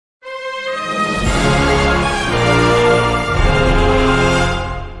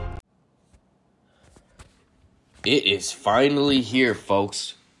It is finally here,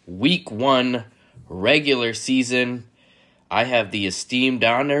 folks. Week 1, regular season. I have the esteemed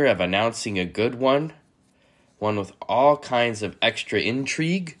honor of announcing a good one with all kinds of extra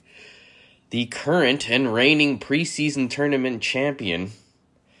intrigue. The current and reigning preseason tournament champion,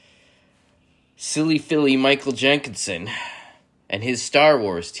 Silly Philly Michael Jenkinson, and his Star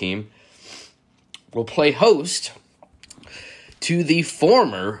Wars team will play host to the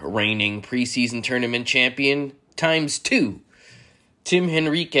former reigning preseason tournament champion ×2, Tim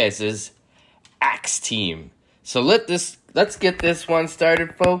Henriquez's Axe team. So let's get this one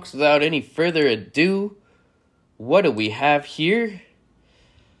started, folks. Without any further ado, what do we have here?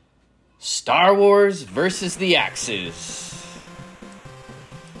 Star Wars versus the Axes.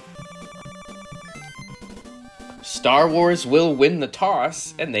 Star Wars will win the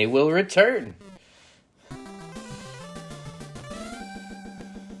toss, and they will return.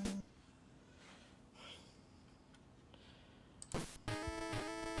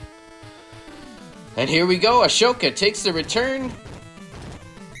 And here we go. Ashoka takes the return.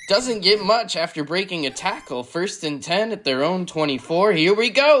 Doesn't get much after breaking a tackle. 1st and 10 at their own 24. Here we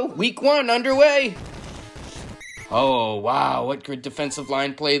go. Week 1 underway. Oh, wow. What good defensive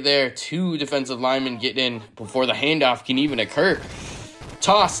line play there. 2 defensive linemen get in before the handoff can even occur.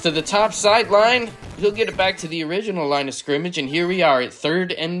 Toss to the top sideline. He'll get it back to the original line of scrimmage. And here we are at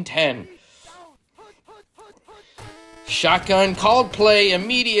 3rd and 10. Shotgun called play.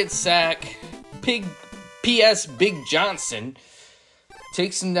 Immediate sack. Big Johnson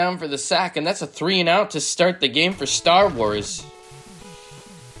takes him down for the sack, and that's a 3-and-out to start the game for Star Wars.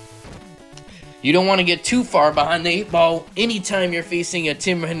 You don't want to get too far behind the 8 ball anytime you're facing a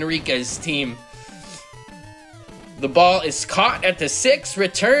Tim Henriquez team. The ball is caught at the 6,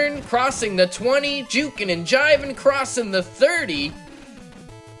 return, crossing the 20, juking and jiving, crossing the 30,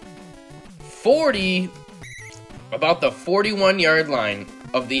 40, about the 41-yard line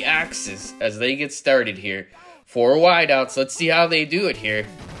of the Axes as they get started here. 4 wideouts. Let's see how they do it here.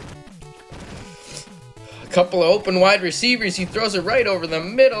 A couple of open wide receivers. He throws it right over the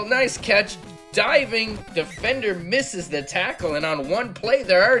middle. Nice catch. Diving defender misses the tackle, and on one play,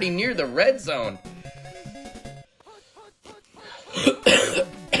 they're already near the red zone.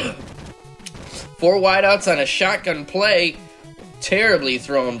 4 wideouts on a shotgun play. Terribly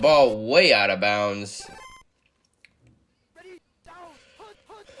thrown ball way out of bounds.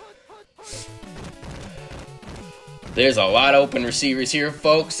 There's a lot of open receivers here,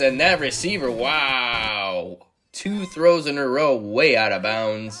 folks, and that receiver, wow. 2 throws in a row, way out of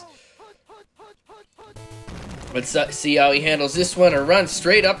bounds. Let's see how he handles this one. A run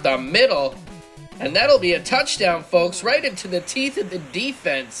straight up the middle, and that'll be a touchdown, folks, right into the teeth of the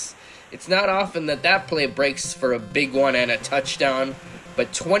defense. It's not often that play breaks for a big one and a touchdown,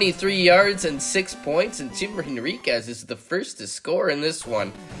 but 23 yards and 6 points, and Tim Henriquez is the first to score in this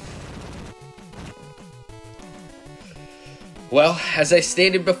one. Well, as I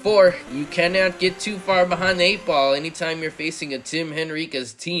stated before, you cannot get too far behind the 8 ball anytime you're facing a Tim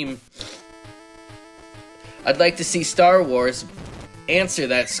Henriquez team. I'd like to see Star Wars answer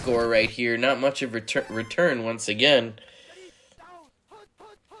that score right here. Not much of return once again.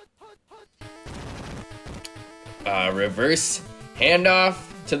 Reverse handoff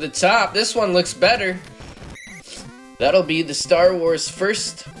to the top. This one looks better. That'll be the Star Wars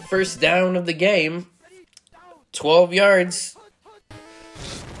first down of the game. 12 yards.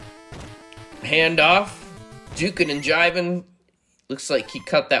 Handoff. Juking and jiving. Looks like he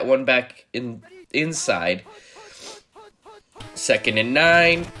cut that one back inside. 2nd and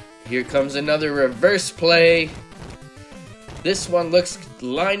 9. Here comes another reverse play. This one looks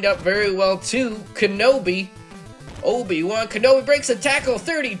lined up very well too. Obi-Wan Kenobi breaks a tackle.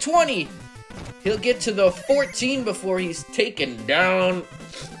 30, 20. He'll get to the 14 before he's taken down.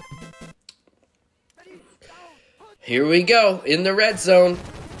 Here we go, in the red zone.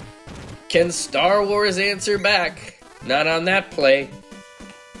 Can Star Wars answer back? Not on that play.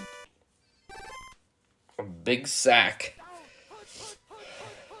 A big sack.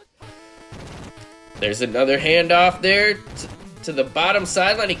 There's another handoff there to the bottom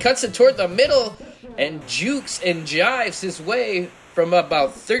sideline. He cuts it toward the middle and jukes and jives his way from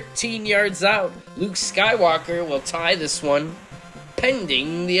about 13 yards out. Luke Skywalker will tie this one,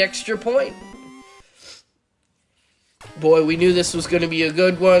 pending the extra point. Boy, we knew this was going to be a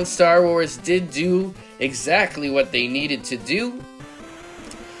good one. Star Wars did do exactly what they needed to do.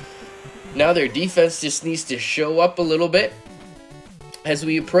 Now their defense just needs to show up a little bit as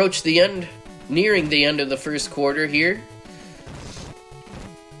we approach the end, nearing the end of the first quarter here.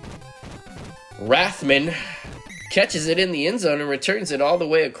 Rathman catches it in the end zone and returns it all the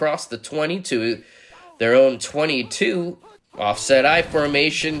way across the 20 to their own 22. Offset I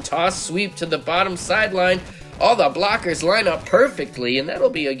formation, toss sweep to the bottom sideline. All the blockers line up perfectly, and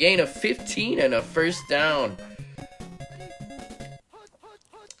that'll be a gain of 15 and a first down.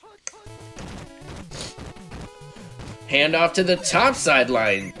 Handoff to the top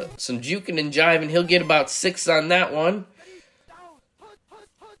sideline. Some juking and jiving. He'll get about 6 on that one.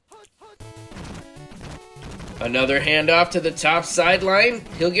 Another handoff to the top sideline.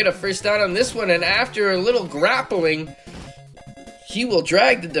 He'll get a first down on this one, and after a little grappling, he will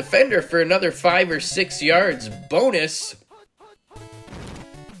drag the defender for another 5 or 6 yards. Bonus.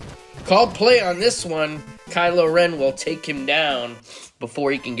 Called play on this one. Kylo Ren will take him down before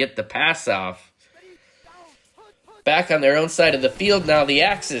he can get the pass off. Back on their own side of the field now. The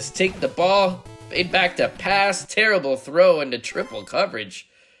Axis take the ball. Fade back to pass. Terrible throw into triple coverage.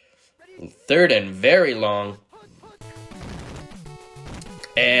 3rd and very long.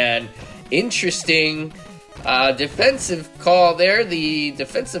 And interesting defensive call there. The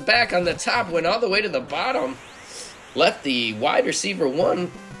defensive back on the top went all the way to the bottom. Left the wide receiver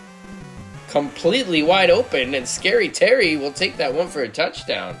 1 completely wide open. And Scary Terry will take that one for a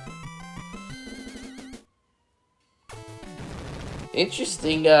touchdown.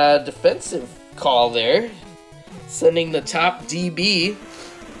 Interesting defensive call there. Sending the top DB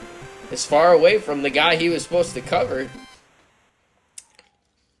as far away from the guy he was supposed to cover.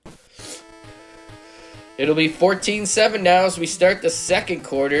 It'll be 14-7 now as we start the second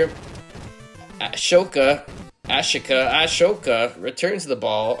quarter. Ashoka returns the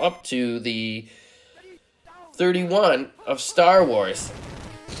ball up to the 31 of Star Wars.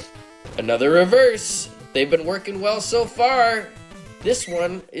 Another reverse. They've been working well so far. This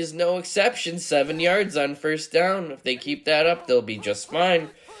one is no exception. 7 yards on first down. If they keep that up, they'll be just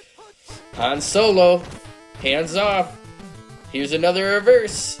fine. Han Solo, hands off. Here's another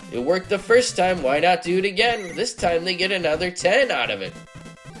reverse. It worked the first time. Why not do it again? This time they get another 10 out of it.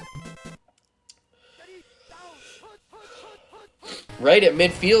 Right at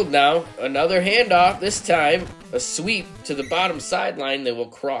midfield now. Another handoff. This time a sweep to the bottom sideline. They will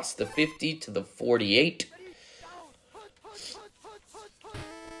cross the 50 to the 48.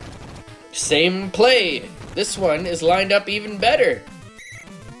 Same play. This one is lined up even better.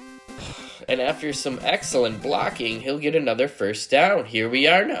 And after some excellent blocking, he'll get another first down. Here we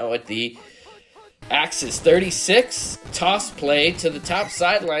are now at the Axis 36. Toss play to the top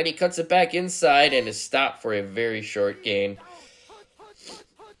sideline. He cuts it back inside and is stopped for a very short gain.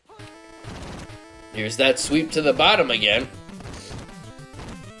 Here's that sweep to the bottom again.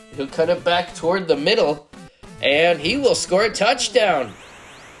 He'll cut it back toward the middle, and he will score a touchdown.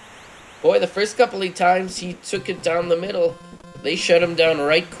 Boy, the first couple of times he took it down the middle, they shut him down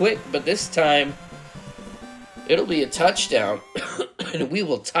right quick, but this time it'll be a touchdown, and we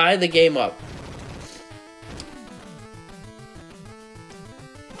will tie the game up.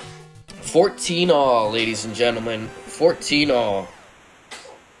 14-all, ladies and gentlemen. 14-all.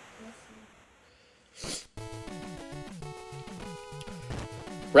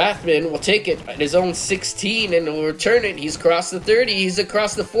 Rathman will take it at his own 16 and will return it. He's across the 30. He's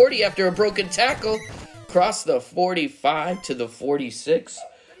across the 40 after a broken tackle. Across the 45 to the 46.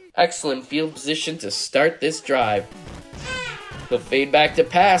 Excellent field position to start this drive. He'll fade back to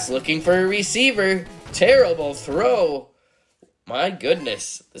pass, looking for a receiver. Terrible throw. My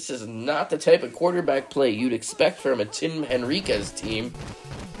goodness. This is not the type of quarterback play you'd expect from a Tim Henriquez team.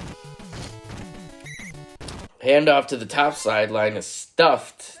 Handoff to the top sideline is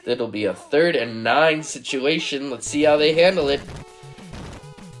stuffed. It'll be a 3rd and 9 situation. Let's see how they handle it.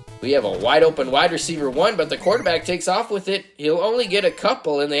 We have a wide open wide receiver 1, but the quarterback takes off with it. He'll only get a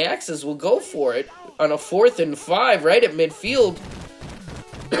couple, and the Axis will go for it on a 4th and 5 right at midfield.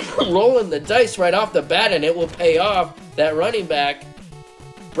 Rolling the dice right off the bat, and it will pay off. That running back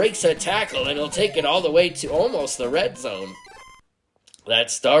breaks a tackle, and he'll take it all the way to almost the red zone. That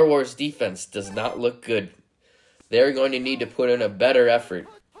Star Wars defense does not look good. They're going to need to put in a better effort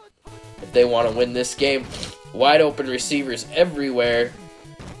if they want to win this game. Wide open receivers everywhere.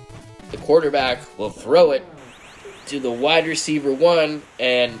 The quarterback will throw it to the wide receiver 1,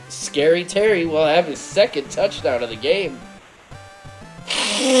 and Scary Terry will have his 2nd touchdown of the game.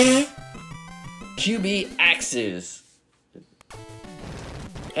 QB Axes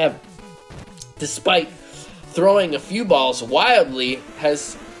have, despite throwing a few balls wildly,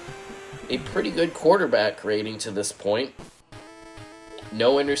 has a pretty good quarterback rating to this point.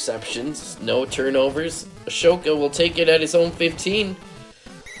 No interceptions, no turnovers. Ashoka will take it at his own 15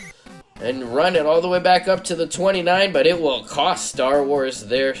 and run it all the way back up to the 29, but it will cost Star Wars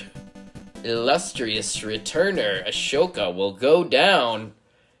their illustrious returner. Ashoka will go down.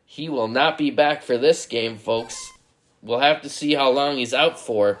 He will not be back for this game, folks. We'll have to see how long he's out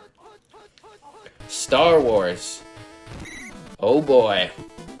for. Star Wars. Oh boy.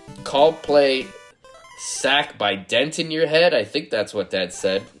 Call play sack by dent in your head. I think that's what Dad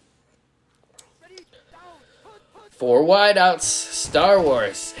said. 4 wideouts. Star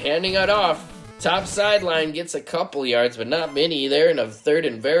Wars. Handing it off. Top sideline gets a couple yards, but not many. They're in a third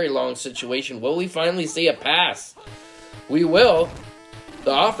and very long situation. Will we finally see a pass? We will.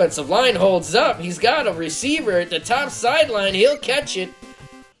 The offensive line holds up. He's got a receiver at the top sideline. He'll catch it.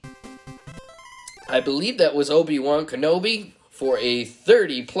 I believe that was Obi-Wan Kenobi for a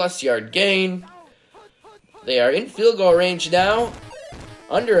 30-plus yard gain. They are in field goal range now.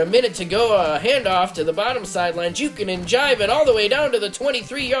 Under a minute to go. A handoff to the bottom sideline. Juking and jiving all the way down to the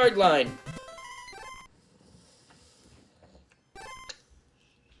 23-yard line.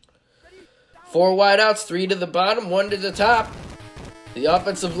 Four wideouts, 3 to the bottom, 1 to the top. The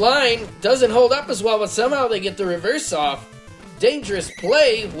offensive line doesn't hold up as well, but somehow they get the reverse off. Dangerous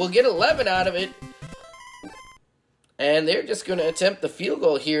play. We'll get 11 out of it. And they're just going to attempt the field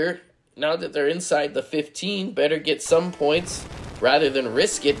goal here. Now that they're inside the 15, better get some points rather than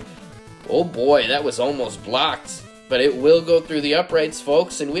risk it. Oh boy, that was almost blocked. But it will go through the uprights,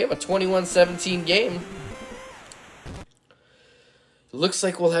 folks, and we have a 21-17 game. Looks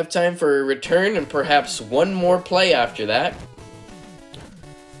like we'll have time for a return and perhaps one more play after that.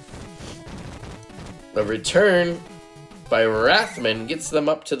 The return by Rathman gets them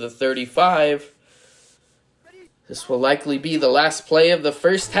up to the 35. This will likely be the last play of the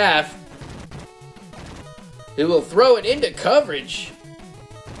first half. He will throw it into coverage.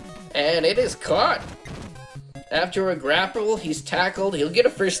 And it is caught. After a grapple, he's tackled. He'll get a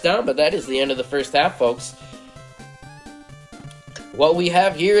first down, but that is the end of the first half, folks. What we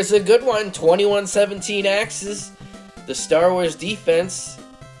have here is a good one. 21-17 Axis. The Star Wars defense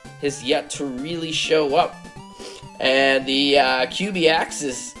has yet to really show up. And the QB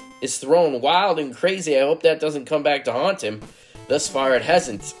Axis is thrown wild and crazy. I hope that doesn't come back to haunt him. Thus far, it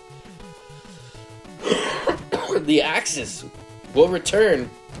hasn't. The Axis will return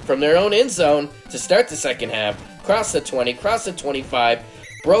from their own end zone to start the second half. Cross the 20, cross the 25,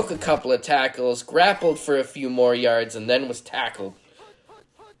 broke a couple of tackles, grappled for a few more yards, and then was tackled.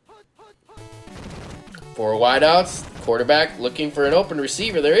 4 wideouts. Quarterback looking for an open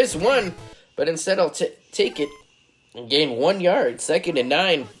receiver. There is one, but instead I'll take it and gain 1 yard. 2nd and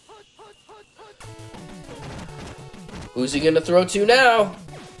 9. Who's he going to throw to now?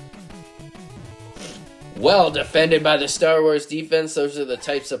 Well defended by the Star Wars defense. Those are the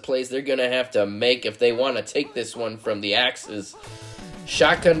types of plays they're going to have to make if they want to take this one from the Axis.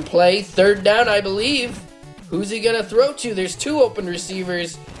 Shotgun play. 3rd down, I believe. Who's he going to throw to? There's 2 open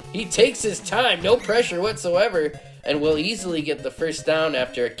receivers. He takes his time. No pressure whatsoever. And will easily get the first down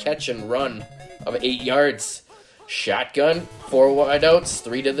after a catch and run of 8 yards. Shotgun. 4 wideouts.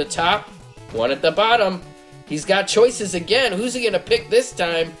 3 to the top. 1 at the bottom. He's got choices again. Who's he going to pick this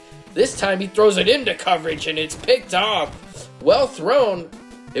time? This time he throws it into coverage and it's picked off. Well thrown.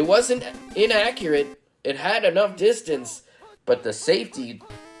 It wasn't inaccurate. It had enough distance. But the safety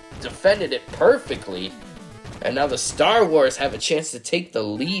defended it perfectly. And now the Star Wars have a chance to take the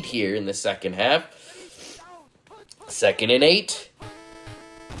lead here in the second half. 2nd and 8.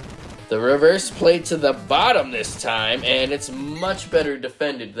 The reverse play to the bottom this time. And it's much better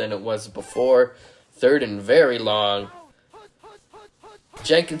defended than it was before. 3rd and very long.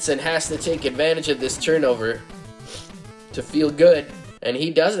 Jenkinson has to take advantage of this turnover to feel good. And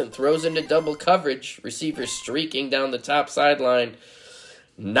he doesn't. Throws into double coverage. Receiver streaking down the top sideline.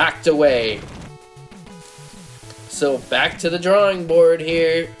 Knocked away. So back to the drawing board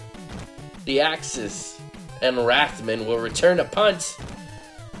here. The Axis and Rathman will return a punt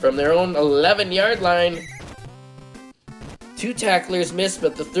from their own 11-yard line. 2 tacklers missed,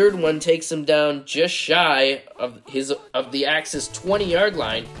 but the 3rd one takes him down just shy of the Axis 20-yard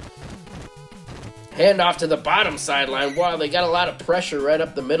line. Handoff to the bottom sideline. Wow, they got a lot of pressure right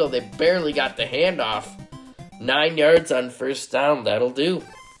up the middle. They barely got the handoff. 9 yards on first down. That'll do.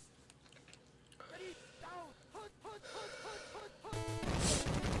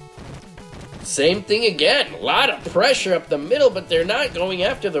 Same thing again. A lot of pressure up the middle, but they're not going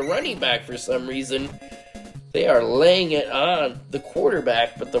after the running back for some reason. They are laying it on the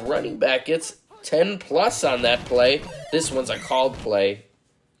quarterback, but the running back gets 10 plus on that play. This one's a called play.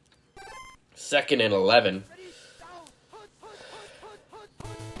 2nd and 11.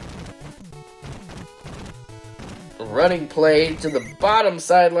 Running play to the bottom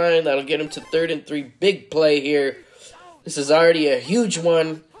sideline. That'll get him to 3rd and 3. Big play here. This is already a huge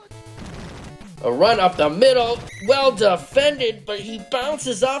one. A run up the middle, well defended, but he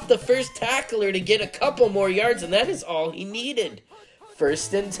bounces off the first tackler to get a couple more yards, and that is all he needed.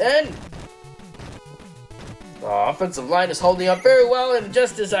 1st and 10. The offensive line is holding up very well, and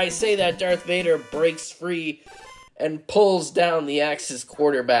just as I say that, Darth Vader breaks free and pulls down the Axis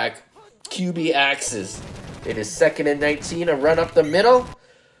quarterback, QB Axis. It is 2nd and 19, a run up the middle.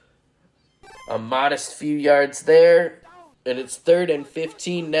 A modest few yards there, and it's 3rd and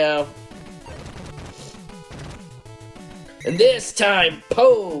 15 now. And this time,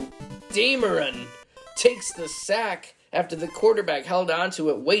 Poe Dameron takes the sack after the quarterback held onto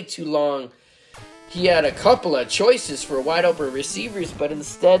it way too long. He had a couple of choices for wide open receivers, but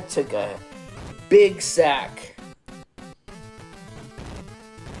instead took a big sack.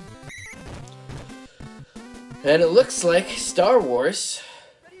 And it looks like Star Wars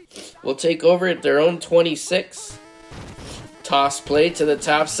will take over at their own 26. Toss play to the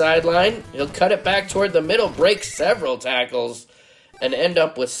top sideline. He'll cut it back toward the middle, break several tackles, and end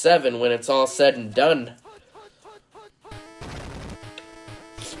up with 7 when it's all said and done.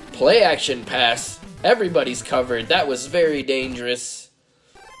 Play action pass. Everybody's covered. That was very dangerous.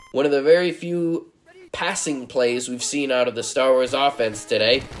 One of the very few passing plays we've seen out of the Star Wars offense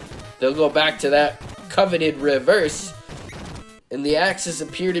today. They'll go back to that coveted reverse, and the Axis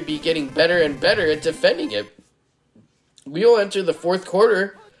appear to be getting better and better at defending it. We will enter the 4th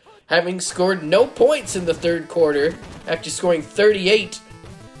quarter, having scored no points in the 3rd quarter after scoring 38.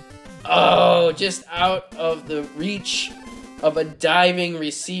 Oh, just out of the reach of a diving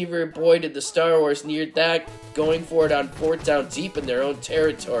receiver. Boy, did the Star Wars need that, going for it on 4th down deep in their own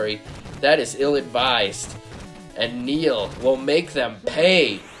territory. That is ill-advised. And Neal will make them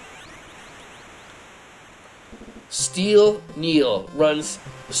pay. Steel Neal runs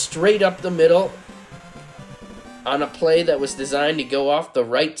straight up the middle on a play that was designed to go off the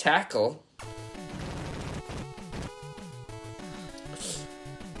right tackle.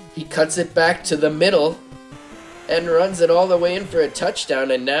 He cuts it back to the middle and runs it all the way in for a touchdown,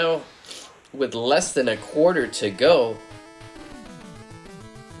 and now with less than a quarter to go,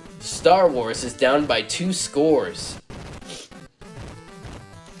 Star Wars is down by 2 scores.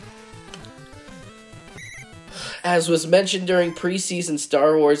 As was mentioned during preseason,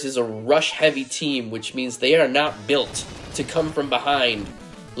 Star Wars is a rush-heavy team, which means they are not built to come from behind.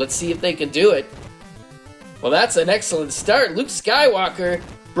 Let's see if they can do it. Well, that's an excellent start. Luke Skywalker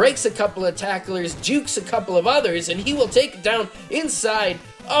breaks a couple of tacklers, jukes a couple of others, and he will take it down inside.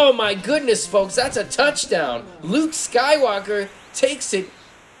 Oh my goodness, folks, that's a touchdown. Luke Skywalker takes it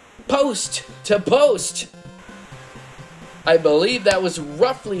post to post. I believe that was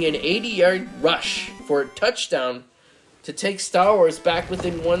roughly an 80-yard rush for a touchdown to take Star Wars back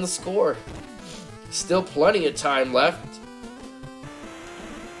within 1 score. Still plenty of time left.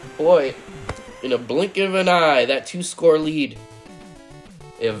 Boy, in a blink of an eye, that 2-score lead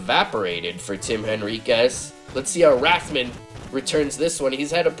evaporated for Tim Henriquez. Let's see how Rathman returns this one. He's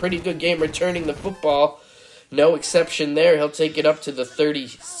had a pretty good game returning the football. No exception there. He'll take it up to the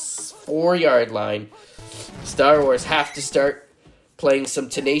 34-yard line. Star Wars have to start playing some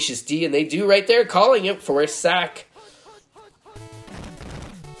tenacious D, and they do right there, calling it for a sack.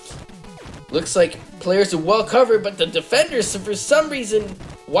 Looks like players are well covered, but the defenders, for some reason,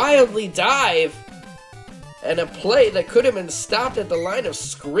 wildly dive. And a play that could have been stopped at the line of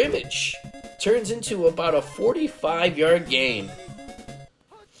scrimmage turns into about a 45-yard gain.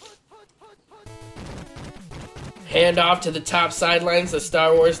 Hand off to the top sidelines. The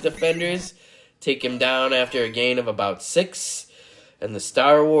Star Wars defenders take him down after a gain of about 6. And the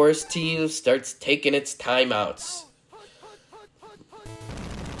Star Wars team starts taking its timeouts.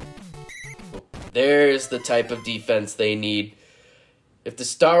 There's the type of defense they need. If the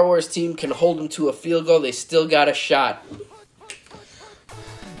Star Wars team can hold them to a field goal, they still got a shot.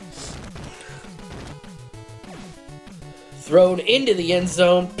 Thrown into the end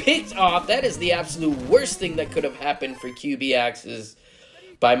zone, picked off. That is the absolute worst thing that could have happened for QB Axis.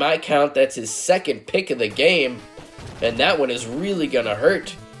 By my count, that's his 2nd pick of the game. And that one is really going to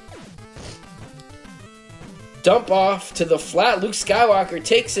hurt. Dump off to the flat. Luke Skywalker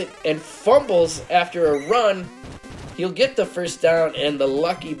takes it and fumbles after a run. He'll get the first down, and the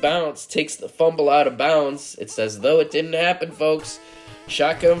lucky bounce takes the fumble out of bounds. It's as though it didn't happen, folks.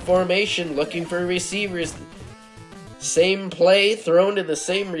 Shotgun formation, looking for receivers. Same play, thrown to the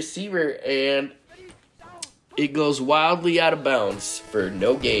same receiver, and it goes wildly out of bounds for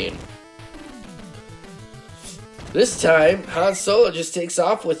no gain. This time, Han Solo just takes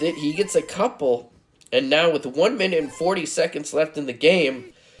off with it. He gets a couple. And now with 1 minute and 40 seconds left in the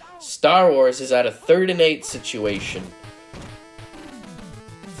game, Star Wars is at a 3rd and 8 situation.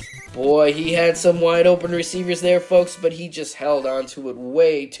 Boy, he had some wide open receivers there, folks, but he just held on to it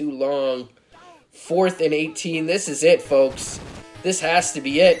way too long. 4th and 18. This is it, folks. This has to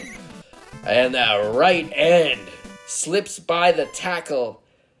be it. And the right end slips by the tackle,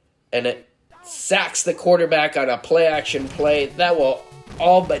 and it sacks the quarterback on a play-action play. That will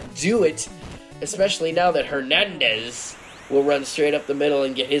all but do it, especially now that Hernandez will run straight up the middle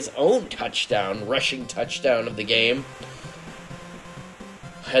and get his own touchdown, rushing touchdown of the game.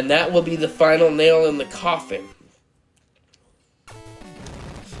 And that will be the final nail in the coffin.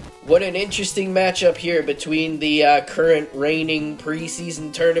 What an interesting matchup here between the current reigning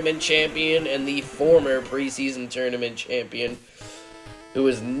preseason tournament champion and the former preseason tournament champion, who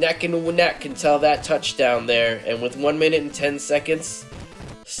was neck and neck until that touchdown there. And with 1 minute and 10 seconds,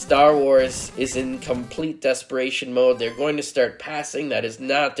 Star Wars is in complete desperation mode. They're going to start passing. That is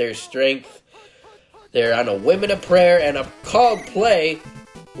not their strength. They're on a whim and a prayer, and a called play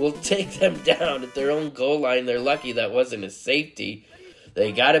will take them down at their own goal line. They're lucky that wasn't a safety.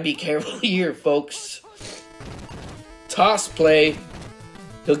 They gotta be careful here, folks. Toss play.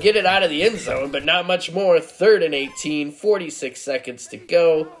 He'll get it out of the end zone, but not much more. 3rd and 18, 46 seconds to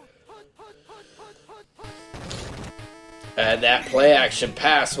go. And that play action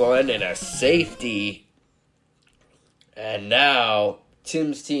pass will end in a safety. And now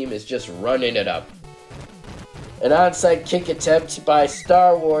Tim's team is just running it up. An onside kick attempt by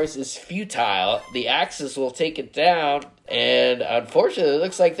Star Wars is futile. The Axis will take it down, and unfortunately, it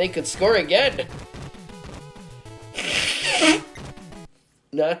looks like they could score again.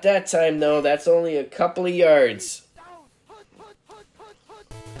 Not that time, though. That's only a couple of yards.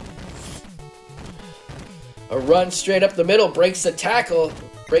 A run straight up the middle, breaks a tackle,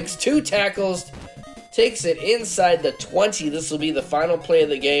 breaks 2 tackles, takes it inside the 20. This will be the final play of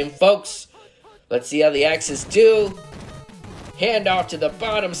the game, folks. Let's see how the Axis do. Hand off to the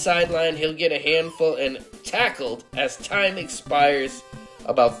bottom sideline. He'll get a handful and tackled as time expires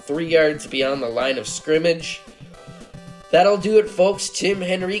about 3 yards beyond the line of scrimmage. That'll do it, folks. Tim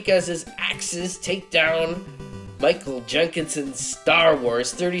Henriquez's Axis take down Michael Jenkinson's Star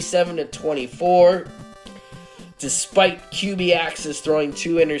Wars 37-24. Despite QB Axis throwing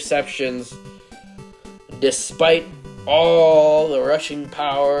 2 interceptions, despite all the rushing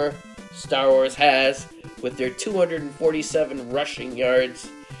power Star Wars has with their 247 rushing yards,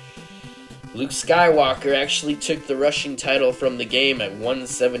 Luke Skywalker actually took the rushing title from the game at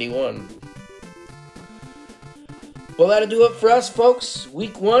 171. Well, that'll do it for us, folks.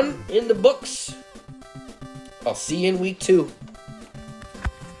 Week 1 in the books. I'll see you in week 2.